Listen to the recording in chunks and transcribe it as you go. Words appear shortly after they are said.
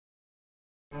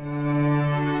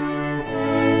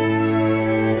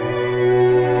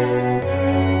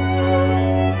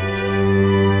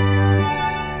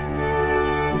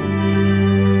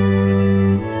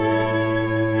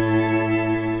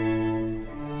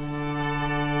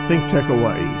ThinkTech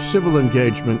Hawaii. Civil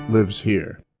engagement lives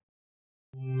here.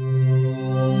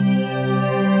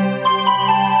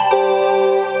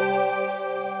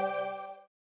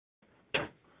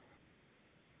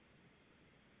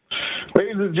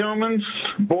 Ladies and gentlemen,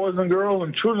 boys and girls,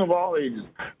 and children of all ages,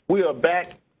 we are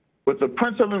back with the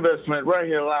Prince of Investment right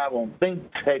here live on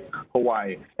ThinkTech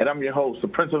Hawaii. And I'm your host, the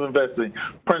Prince of Investing,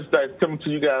 Prince Dykes, coming to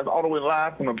you guys all the way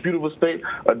live from the beautiful state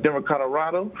of Denver,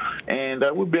 Colorado. And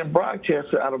we've been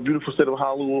broadcasted out of the beautiful state of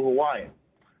Honolulu, Hawaii.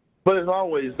 But as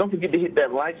always, don't forget to hit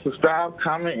that like, subscribe,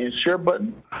 comment, and share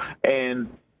button, and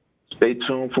stay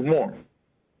tuned for more.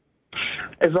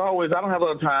 As always, I don't have a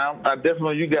lot of time. I definitely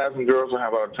know you guys and girls don't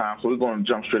have a lot of time, so we're going to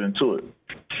jump straight into it.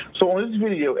 So on this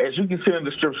video, as you can see in the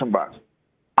description box,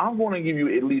 I'm going to give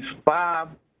you at least 5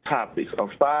 topics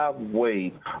or 5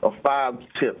 ways or 5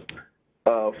 tips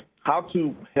of how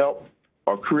to help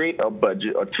or create a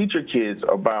budget or teach your kids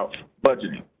about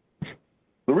budgeting.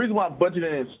 The reason why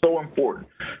budgeting is so important,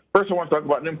 first I want to talk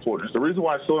about the importance. The reason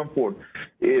why it's so important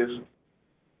is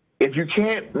if you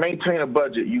can't maintain a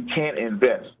budget, you can't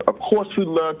invest. Of course, we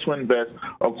love to invest.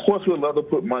 Of course, we love to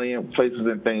put money in places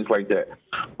and things like that.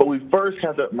 But we first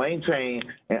have to maintain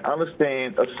and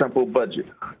understand a simple budget.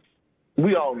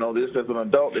 We all know this as an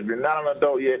adult. If you're not an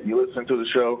adult yet, you listen to the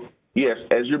show. Yes,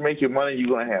 as you're making money, you're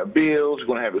going to have bills, you're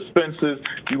going to have expenses,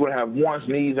 you're going to have wants,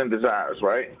 needs, and desires,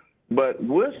 right? But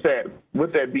with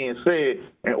that being said,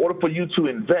 in order for you to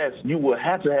invest, you will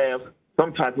have to have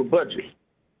some type of budget.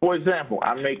 For example,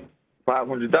 I make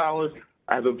 $500.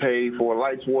 I have to pay for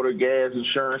lights, water, gas,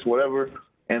 insurance, whatever,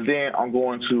 and then I'm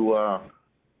going to,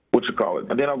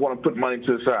 and then I'm going to put money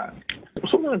to the side.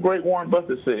 Something the great Warren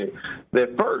Buffett said,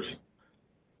 that first,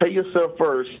 pay yourself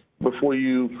first before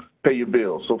you pay your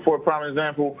bills. So for a prime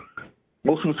example,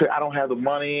 most people say, I don't have the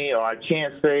money or I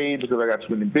can't save because I got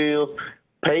too many bills.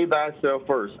 Pay thyself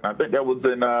first. And I think that was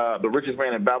in The Richest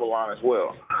Man in Babylon as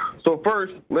well. So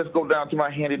first, let's go down to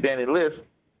my handy-dandy list.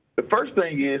 The first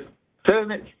thing is set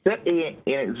an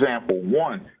example.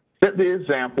 One, set the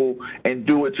example and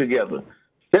do it together.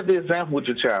 Set the example with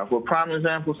your child. For a prime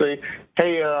example, say,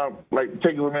 hey, like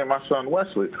take with me my son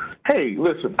Wesley. Hey,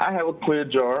 listen, I have a clear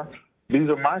jar. These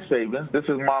are my savings. This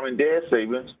is mom and dad's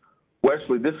savings.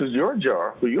 Wesley, this is your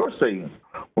jar for your savings.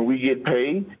 When we get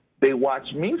paid, they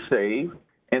watch me save,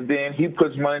 and then he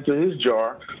puts money into his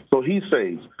jar, so he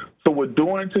saves. So we're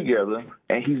doing it together,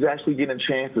 and he's actually getting a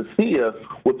chance to see us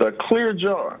with a clear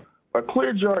jar. A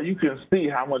clear jar, you can see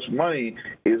how much money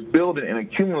is building and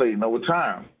accumulating over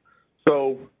time.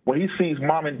 So when he sees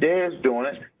mom and dad's doing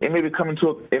it, it may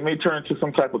turn into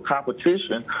some type of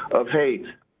competition of, hey,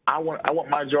 I want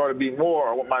my jar to be more,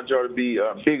 I want my jar to be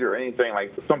bigger,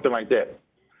 something like that.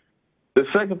 The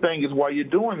second thing is while you're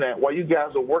doing that, while you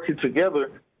guys are working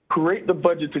together, create the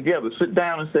budget together. Sit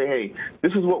down and say, hey,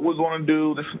 this is what we're going to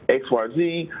do. This is X, Y,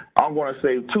 Z. I'm going to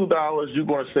save $2. You're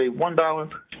going to save $1.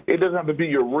 It doesn't have to be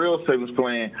your real savings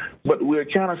plan, but we're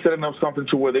kind of setting up something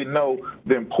to where they know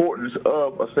the importance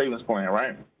of a savings plan,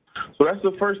 right? So that's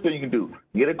the first thing you can do.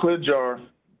 Get a clear jar,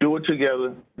 do it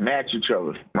together, match each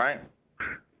other, right?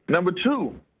 Number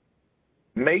 2,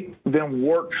 make them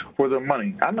work for their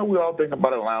money. I know we all think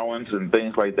about allowance and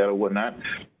things like that or whatnot,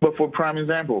 but for prime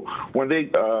example, when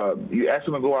you ask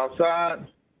them to go outside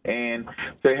and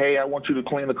say, hey, I want you to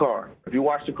clean the car. If you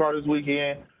wash the car this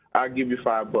weekend, I'll give you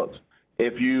 $5.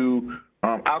 If you,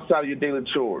 outside of your daily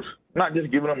chores, not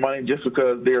just giving them money just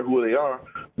because they're who they are,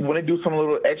 when they do something a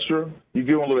little extra, you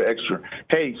give them a little extra.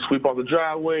 Hey, sweep off the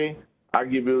driveway, I'll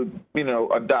give you,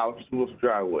 $1 to sweep off the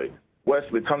driveway.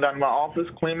 Wesley, come down to my office,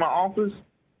 clean my office.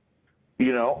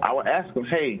 I would ask him,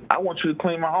 hey, I want you to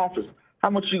clean my office.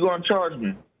 How much are you going to charge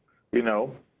me?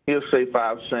 He'll say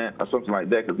 5 cents or something like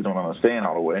that because he don't understand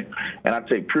all the way. And I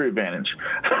take pure advantage.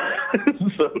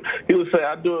 So he would say,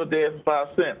 I'll do it there for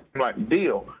 5 cents. I'm like,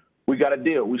 deal. We got a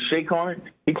deal. We shake on it.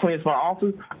 He cleans my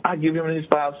office. I give him his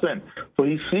 5 cents. So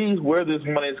he sees where this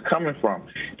money is coming from.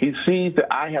 He sees that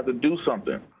I have to do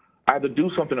something. I have to do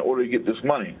something in order to get this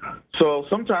money. So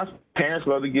sometimes parents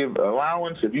love to give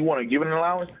allowance. If you want to give an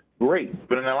allowance, great,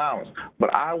 give an allowance.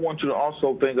 But I want you to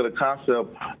also think of the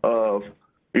concept of,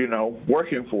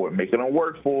 working for it, making them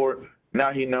work for it.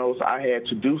 Now he knows I had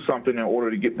to do something in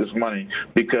order to get this money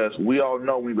because we all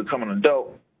know when you become an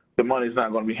adult, the money's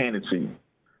not going to be handed to you.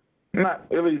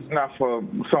 At least not for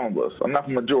some of us, or not for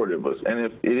the majority of us. And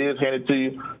if it is handed to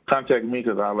you, contact me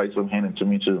because I like some handed to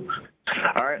me too.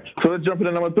 All right, so let's jump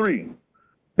into number 3.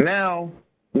 Now,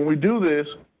 when we do this,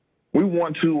 we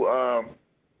want to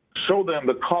show them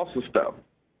the cost of stuff.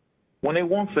 When they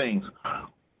want things,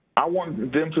 I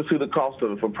want them to see the cost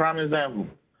of it. For prime example,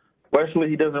 Wesley,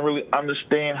 he doesn't really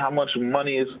understand how much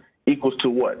money is equals to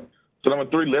what? So number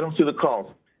 3, let them see the cost.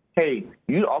 Hey,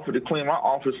 you offered to clean my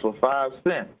office for 5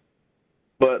 cents,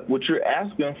 but what you're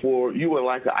asking for, you would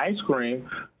like an ice cream.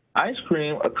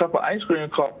 A cup of ice cream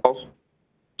costs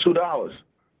 $2.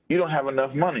 You don't have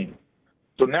enough money.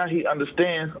 So now he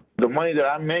understands the money that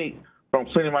I make from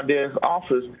cleaning my dad's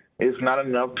office is not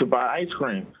enough to buy ice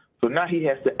cream. So now he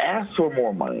has to ask for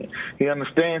more money. He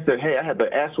understands that, hey, I have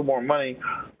to ask for more money.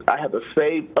 I have to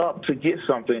save up to get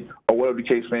something, or whatever the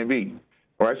case may be.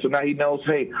 All right, so now he knows,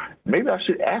 hey, maybe I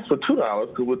should ask for $2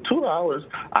 because with $2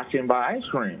 I can buy ice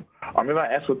cream. Or maybe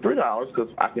I ask for $3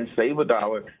 because I can save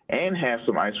 $1 and have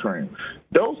some ice cream.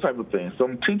 Those type of things. So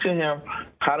I'm teaching him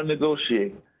how to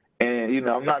negotiate. And, you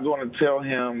know, I'm not going to tell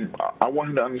him, I want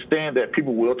him to understand that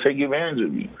people will take advantage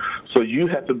of you. So you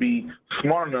have to be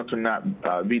smart enough to not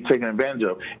be taken advantage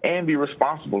of and be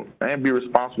responsible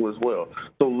as well.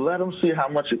 So let them see how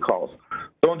much it costs.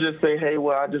 Don't just say, hey,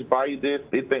 well, I just buy you this.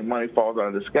 They think money falls out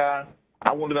of the sky.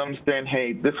 I want them to understand,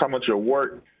 hey, this is how much you're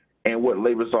worth and what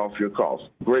labors off your costs.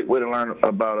 Great way to learn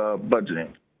about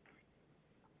budgeting.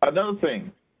 Another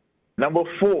thing, number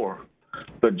 4,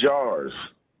 the jars,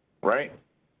 right?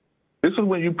 This is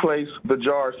when you place the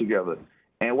jars together.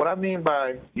 And what I mean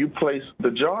by you place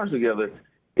the jars together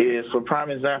is, for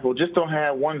prime example, just don't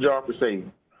have one jar for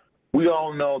saving. We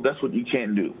all know that's what you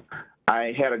can't do.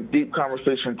 I had a deep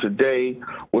conversation today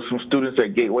with some students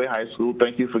at Gateway High School.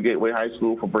 Thank you for Gateway High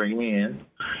School for bringing me in.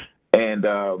 And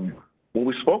what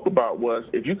we spoke about was,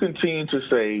 if you continue to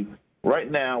save,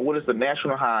 right now, what is the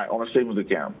national high on a savings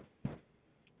account?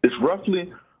 It's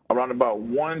roughly around about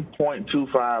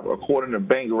 1.25 according to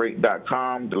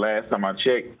bankrate.com the last time I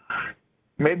checked.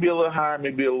 Maybe a little higher,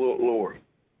 maybe a little lower.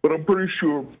 But I'm pretty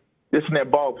sure it's in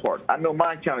that ballpark. I know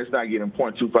my account is not getting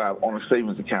 0.25 on a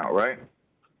savings account, right?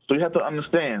 So you have to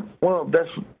understand, well, that's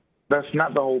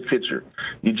not the whole picture.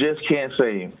 You just can't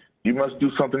save. You must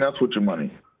do something else with your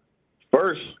money.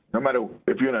 First, no matter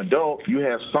if you're an adult, you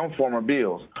have some form of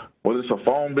bills, whether it's a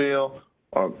phone bill,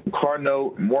 a car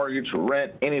note, mortgage,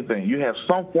 rent, anything. You have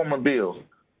some form of bills.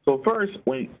 So first,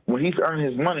 when he's earning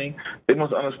his money, they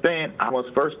must understand, I must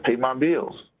first pay my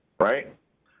bills, right?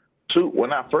 2, well,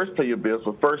 not first pay your bills,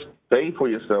 but first save for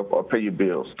yourself or pay your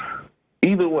bills.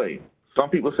 Either way, some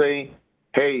people say,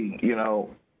 hey, you know,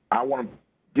 I want to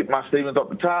get my savings up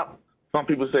the top. Some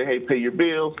people say, hey, pay your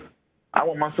bills. I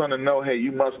want my son to know, hey,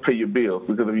 you must pay your bills,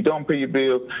 because if you don't pay your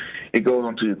bills, it goes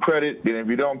onto your credit. And if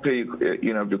you don't pay,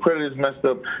 you know, if your credit is messed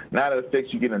up, now it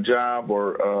affects you getting a job,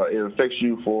 or it affects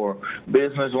you for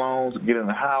business loans, getting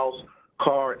a house,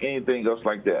 car, anything else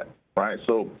like that, right?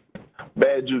 So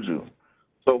bad juju.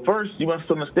 So first, you must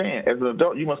understand, as an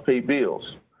adult, you must pay bills.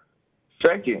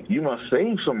 Second, you must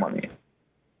save some money.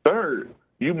 Third,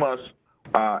 you must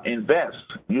invest.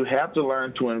 You have to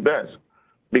learn to invest.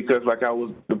 Because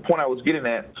the point I was getting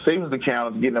at, savings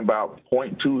account is getting about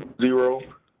 0.20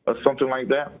 or something like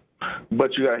that.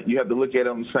 But you have to look at it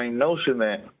on the same notion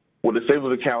that with the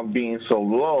savings account being so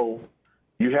low,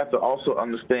 you have to also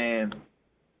understand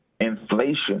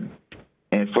inflation.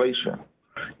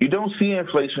 You don't see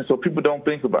inflation, so people don't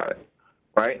think about it,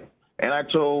 right? And I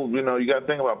told, you know, you got to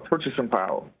think about purchasing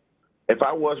power. If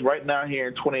I was right now here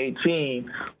in 2018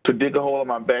 to dig a hole in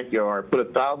my backyard,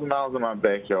 put $1,000 in my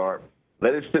backyard,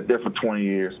 let it sit there for 20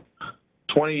 years.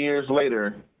 20 years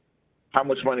later, how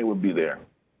much money would be there?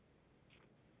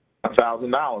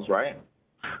 $1,000, right?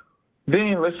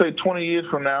 Then let's say 20 years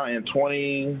from now, in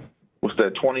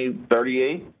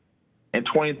 2038? In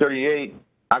 2038,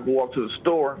 I go up to the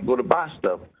store, go to buy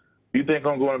stuff. Do you think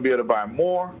I'm going to be able to buy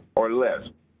more or less?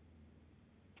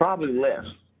 Probably less,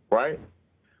 right?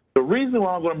 The reason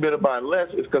why I'm going to be able to buy less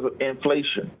is because of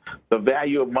inflation. The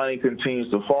value of money continues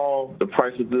to fall. The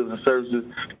price of goods and services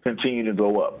continue to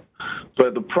go up. So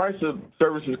as the price of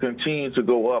services continue to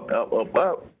go up,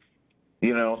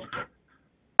 you know,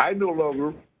 I no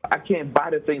longer, I can't buy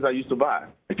the things I used to buy.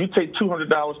 If you take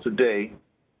 $200 today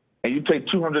and you take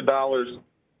 $200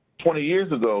 20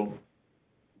 years ago,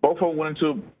 both of them went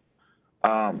into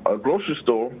a grocery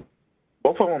store,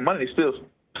 both of them money still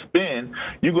spend,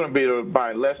 you're going to be able to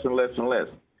buy less and less and less.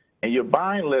 And you're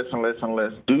buying less and less and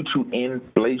less due to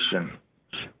inflation.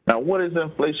 Now, what is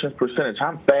inflation's percentage?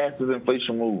 How fast does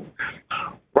inflation move?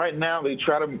 Right now, they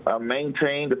try to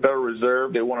maintain the Federal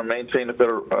Reserve. They want to maintain the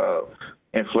federal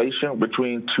inflation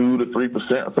between 2 to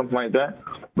 3% or something like that.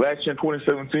 Last year in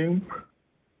 2017,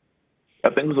 I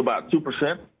think it was about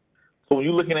 2%. So when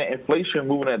you're looking at inflation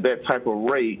moving at that type of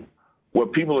rate,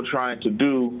 what people are trying to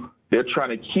do, they're trying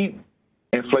to keep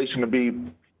inflation to be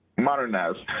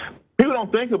modernized. People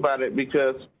don't think about it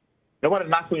because Nobody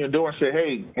knocks on your door and say,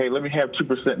 hey, let me have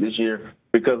 2% this year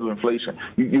because of inflation.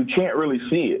 You can't really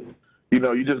see it.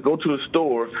 You just go to the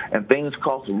store and things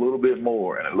cost a little bit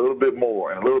more and a little bit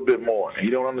more and a little bit more, and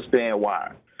you don't understand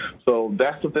why. So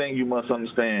that's the thing you must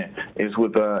understand is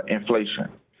with inflation.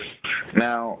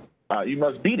 Now, you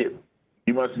must beat it.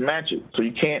 You must match it. So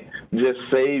you can't just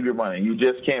save your money. You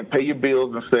just can't pay your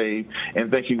bills and save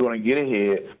and think you're going to get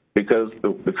ahead because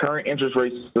the current interest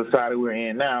rate society we're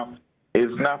in now is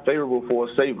not favorable for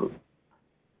a saver.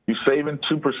 You're saving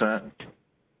 2%,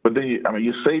 but then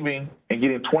you're saving and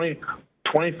getting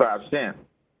 25 cents,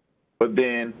 but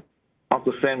then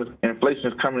Uncle Sam's inflation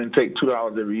is coming and take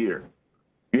 $2 every year.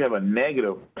 You have a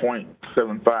negative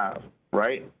 0.75,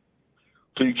 right?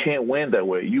 So you can't win that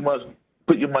way. You must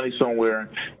put your money somewhere,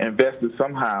 invest it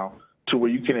somehow to where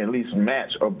you can at least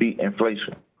match or beat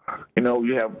inflation.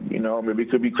 You have, maybe it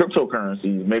could be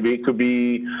cryptocurrencies, maybe it could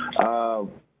be,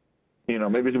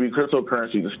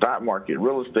 cryptocurrency, the stock market,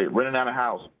 real estate, renting out a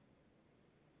house,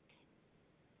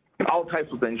 all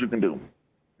types of things you can do.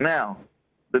 Now,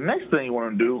 the next thing you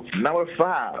want to do, number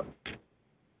 5,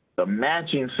 the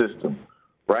matching system,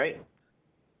 right?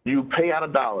 You pay out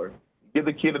 $1. Give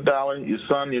the kid $1, your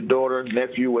son, your daughter,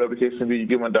 nephew, whatever the case may be, you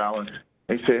give them $1,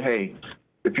 and you say, hey,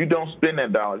 if you don't spend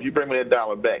that $1, if you bring me that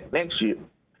 $1 back next year,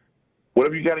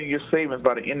 whatever you got in your savings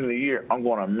by the end of the year, I'm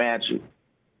going to match it.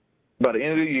 By the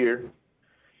end of the year,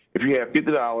 if you have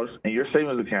 $50 in your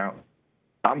savings account,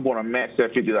 I'm going to match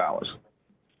that $50.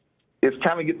 It's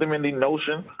kind of get them in the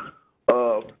notion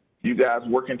of you guys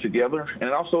working together,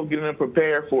 and also getting them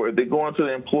prepared for if they go into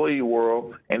the employee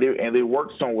world and they work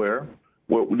somewhere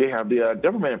where they have the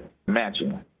government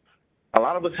matching. A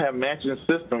lot of us have matching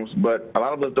systems, but a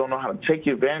lot of us don't know how to take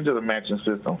advantage of the matching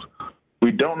systems.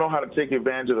 We don't know how to take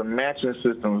advantage of the matching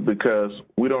systems because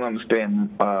we don't understand,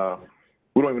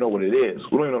 we don't even know what it is.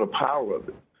 We don't even know the power of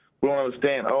it. We don't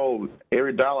understand,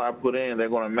 every $1 I put in, they're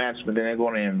going to match me, then they're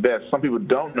going to invest. Some people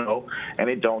don't know, and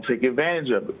they don't take advantage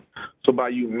of it. So by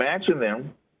you matching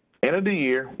them, end of the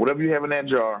year, whatever you have in that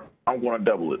jar, I'm going to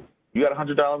double it. You got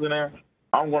 $100 in there?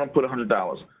 I'm going to put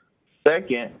 $100.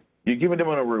 Second, you're giving them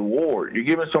a reward. You're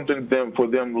giving something to them for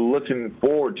them looking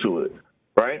forward to it,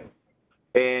 right?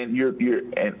 And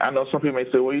and I know some people may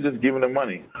say, well, you're just giving them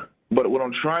money. But what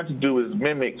I'm trying to do is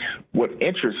mimic what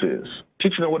interest is,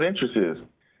 teaching them what interest is.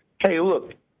 Hey,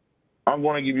 look, I'm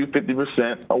going to give you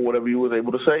 50% of whatever you was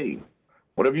able to save.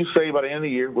 Whatever you save by the end of the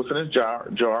year, what's in this jar,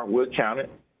 we'll count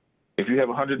it. If you have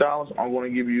 $100, I'm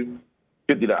going to give you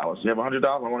 $50. You have $100,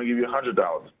 I'm going to give you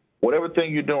 $100. Whatever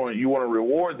thing you're doing, you want to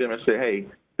reward them and say, hey,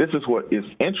 this is what its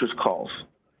interest costs.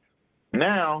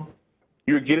 Now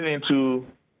you're getting into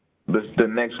the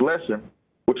next lesson,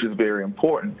 which is very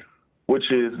important, which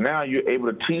is now you're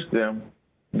able to teach them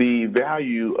the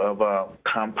value of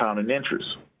compounding interest.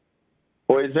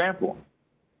 For example,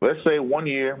 let's say 1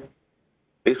 year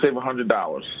they save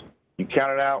 $100. You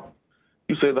count it out,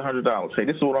 you save the $100. Hey,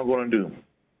 this is what I'm going to do.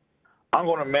 I'm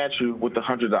going to match you with the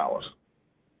 $100.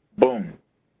 Boom.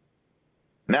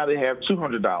 Now they have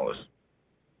 $200.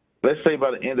 Let's say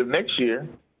by the end of next year,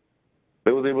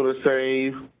 they was able to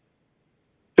save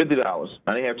 $50.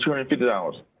 Now they have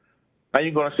 $250. Now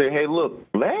you're going to say, hey, look,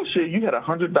 last year you had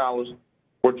 $100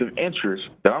 worth of interest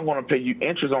that I'm going to pay you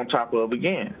interest on top of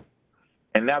again.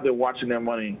 And now they're watching their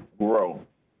money grow.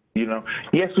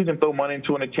 Yes, we can throw money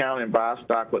into an account and buy a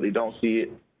stock, but they don't see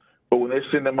it. But when they're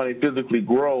seeing their money physically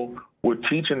grow, we're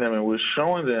teaching them and we're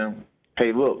showing them,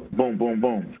 hey, look, boom, boom,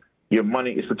 boom. Your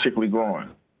money is particularly growing,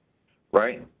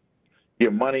 right?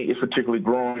 Your money is particularly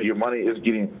growing. Your money is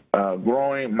getting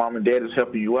growing. Mom and dad is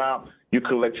helping you out. You're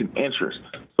collecting interest.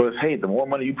 So it's, hey, the more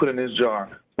money you put in this jar,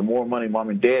 the more money mom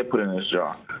and dad put in this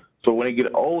jar. So when they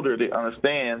get older, they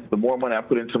understand the more money I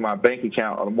put into my bank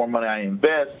account or the more money I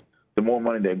invest, the more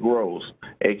money that grows,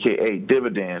 a.k.a.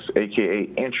 dividends,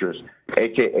 a.k.a. interest,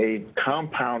 a.k.a.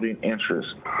 compounding interest.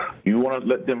 You want to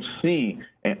let them see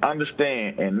and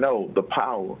understand and know the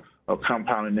power of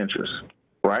compounding interest,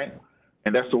 right?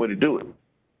 And that's the way to do it.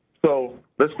 So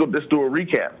let's do a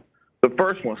recap. The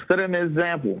first one, set an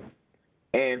example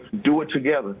and do it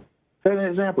together. Set an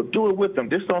example. Do it with them.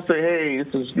 Just don't say, hey,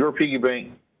 this is your piggy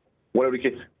bank, whatever the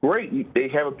case. Great, they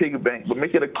have a piggy bank, but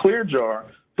make it a clear jar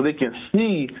so they can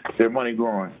see their money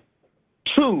growing.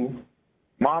 2,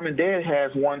 mom and dad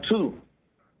has one too.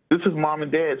 This is mom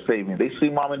and dad saving. They see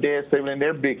mom and dad saving in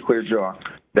their big clear jar.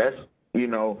 That's,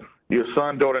 your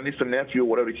son, daughter, niece, and nephew, or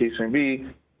whatever the case may be,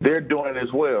 they're doing it as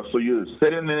well. So you're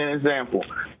setting an example,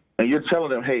 and you're telling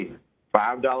them, hey,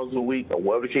 $5 a week, or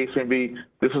whatever the case may be,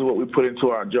 this is what we put into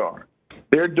our jar.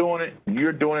 They're doing it,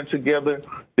 you're doing it together.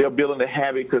 They're building a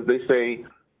habit because they say,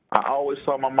 I always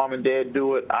saw my mom and dad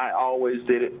do it. I always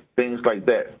did it, things like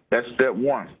that. That's step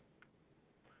one.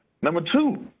 Number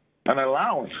two, an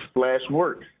allowance /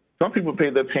 work. Some people pay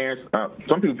their parents,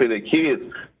 some people pay their kids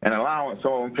an allowance.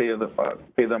 Some of them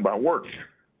pay them by work.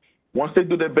 Once they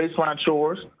do their baseline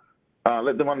chores,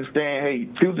 let them understand, hey,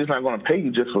 Tuesday's not going to pay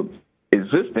you just for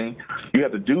existing. You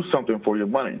have to do something for your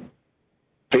money.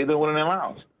 Pay them with an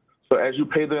allowance. So as you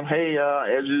pay them, hey,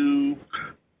 as you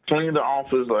clean the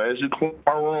office or as you clean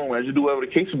my room, as you do whatever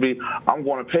the case may be, I'm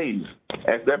going to pay you.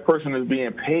 As that person is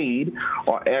being paid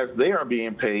or as they are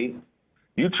being paid,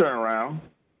 you turn around.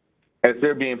 As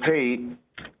they're being paid,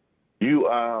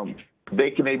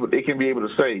 they can be able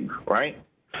to save, right?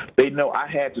 They know I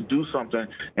had to do something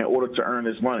in order to earn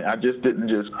this money. I just didn't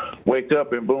just wake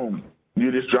up and boom,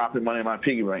 you're just dropping money in my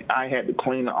piggy bank. I had to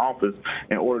clean the office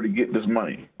in order to get this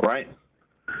money, right?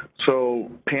 So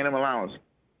paying them allowance.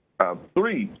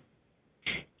 3,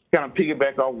 kind of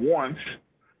piggyback off 1,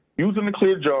 using the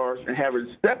clear jars and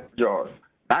having step jars,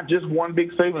 not just one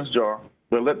big savings jar,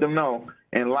 but let them know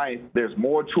in life there's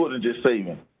more to it than just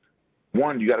saving.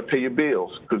 1, you got to pay your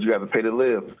bills because you got to pay to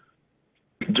live.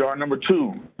 Jar number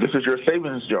 2, this is your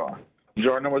savings jar.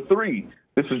 Jar number 3,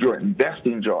 this is your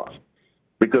investing jar.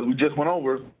 Because we just went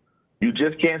over, you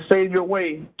just can't save your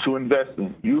way to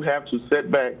investing. You have to set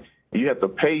back. You have to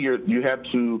you have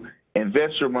to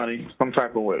invest your money some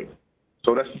type of way.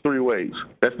 So that's the 3 ways.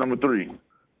 That's number 3.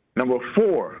 Number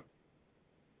 4,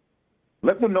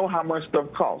 let them know how much stuff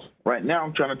costs. Right now,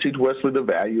 I'm trying to teach Wesley the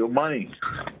value of money.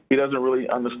 He doesn't really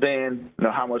understand,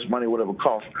 how much money would ever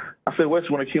cost. I said, Wesley,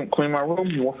 when I clean my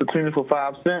room, he wants to clean it for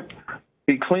 5 cents.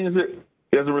 He cleans it.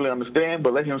 He doesn't really understand,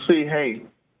 but let him see, hey,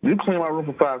 you clean my room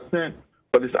for 5 cents,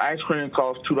 but this ice cream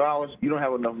costs $2. You don't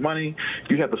have enough money.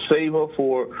 You have to save up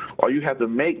or you have to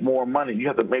make more money. You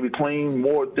have to maybe clean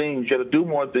more things. You have to do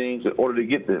more things in order to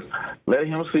get this. Let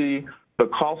him see the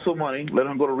cost of money. Let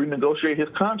him go to renegotiate his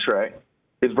contract,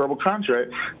 his verbal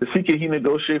contract, to see can he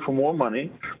negotiate for more money,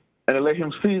 and to let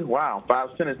him see, wow, 5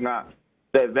 cents is not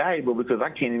that valuable because I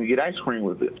can't even get ice cream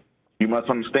with it. You must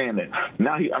understand that.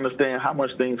 Now he understands how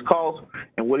much things cost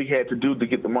and what he had to do to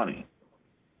get the money.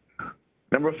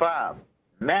 Number 5,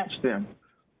 match them.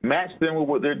 Match them with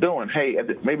what they're doing. Hey,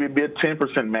 maybe it'd be a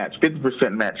 10% match,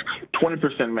 50% match,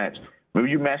 20% match. Maybe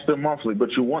you match them monthly, but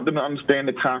you want them to understand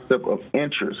the concept of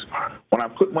interest. When I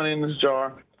put money in this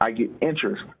jar, I get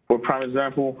interest. For prime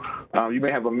example, you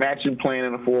may have a matching plan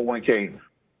in a 401k.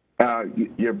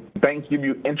 Your banks give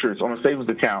you interest on a savings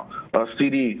account, a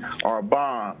CD, or a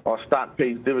bond, or stock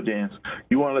pays dividends.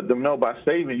 You want to let them know by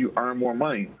saving, you earn more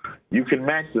money. You can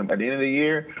match them. At the end of the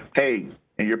year, hey,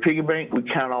 in your piggy bank, we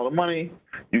count all the money.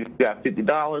 You got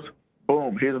 $50.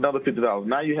 Boom, here's another $50.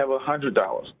 Now you have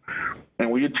 $100. And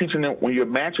when you're teaching them, when you're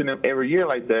matching them every year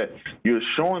like that, you're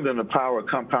showing them the power of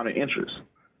compounded interest.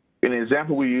 In the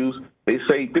example we use, they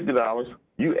save $50.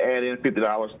 You add in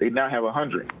 $50. They now have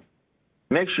 $100.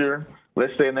 Next year,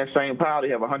 let's say in that same pile, they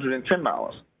have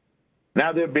 $110.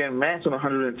 Now they're being matched on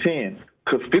 $110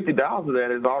 because $50 of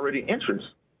that is already interest.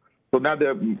 So now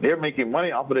they're making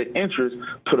money off of the interest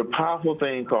to the powerful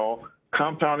thing called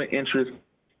compounded interest,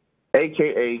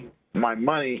 a.k.a. my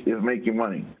money is making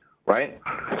money, right?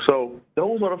 So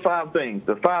those are the 5 things.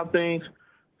 The 5 things,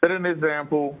 set an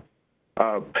example,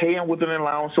 pay them with an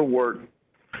allowance of work,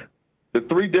 the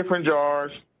 3 different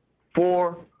jars,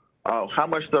 4, how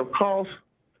much stuff costs,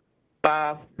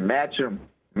 5, match them,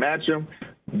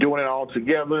 doing it all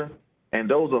together. And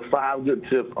those are 5 good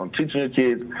tips on teaching your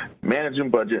kids managing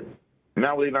budget.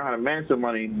 Now they know how to manage their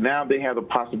money. Now they have the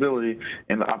possibility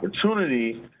and the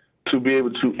opportunity to be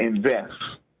able to invest.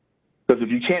 Because if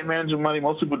you can't manage your money,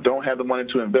 most people don't have the money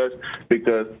to invest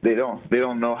because they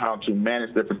don't know how to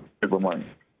manage their particular money.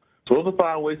 So those are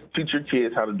 5 ways to teach your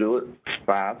kids how to do it.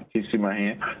 5, you see my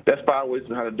hand. That's 5 ways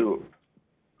on how to do it.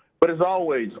 But as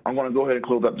always, I'm going to go ahead and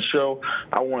close out the show.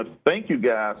 I want to thank you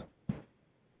guys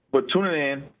for tuning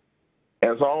in.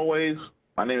 As always,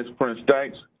 my name is Prince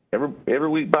Dykes. Every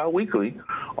week bi-weekly,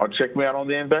 or check me out on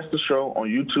The Investor Show on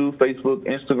YouTube, Facebook,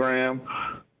 Instagram,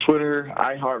 Twitter,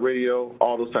 iHeartRadio,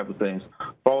 all those type of things.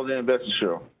 Follow The Investor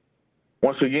Show.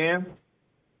 Once again,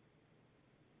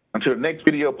 until the next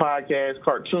video, podcast,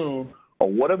 cartoon, or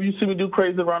whatever you see me do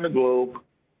crazy around the globe,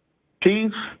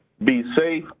 peace, be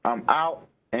safe, I'm out,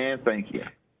 and thank you.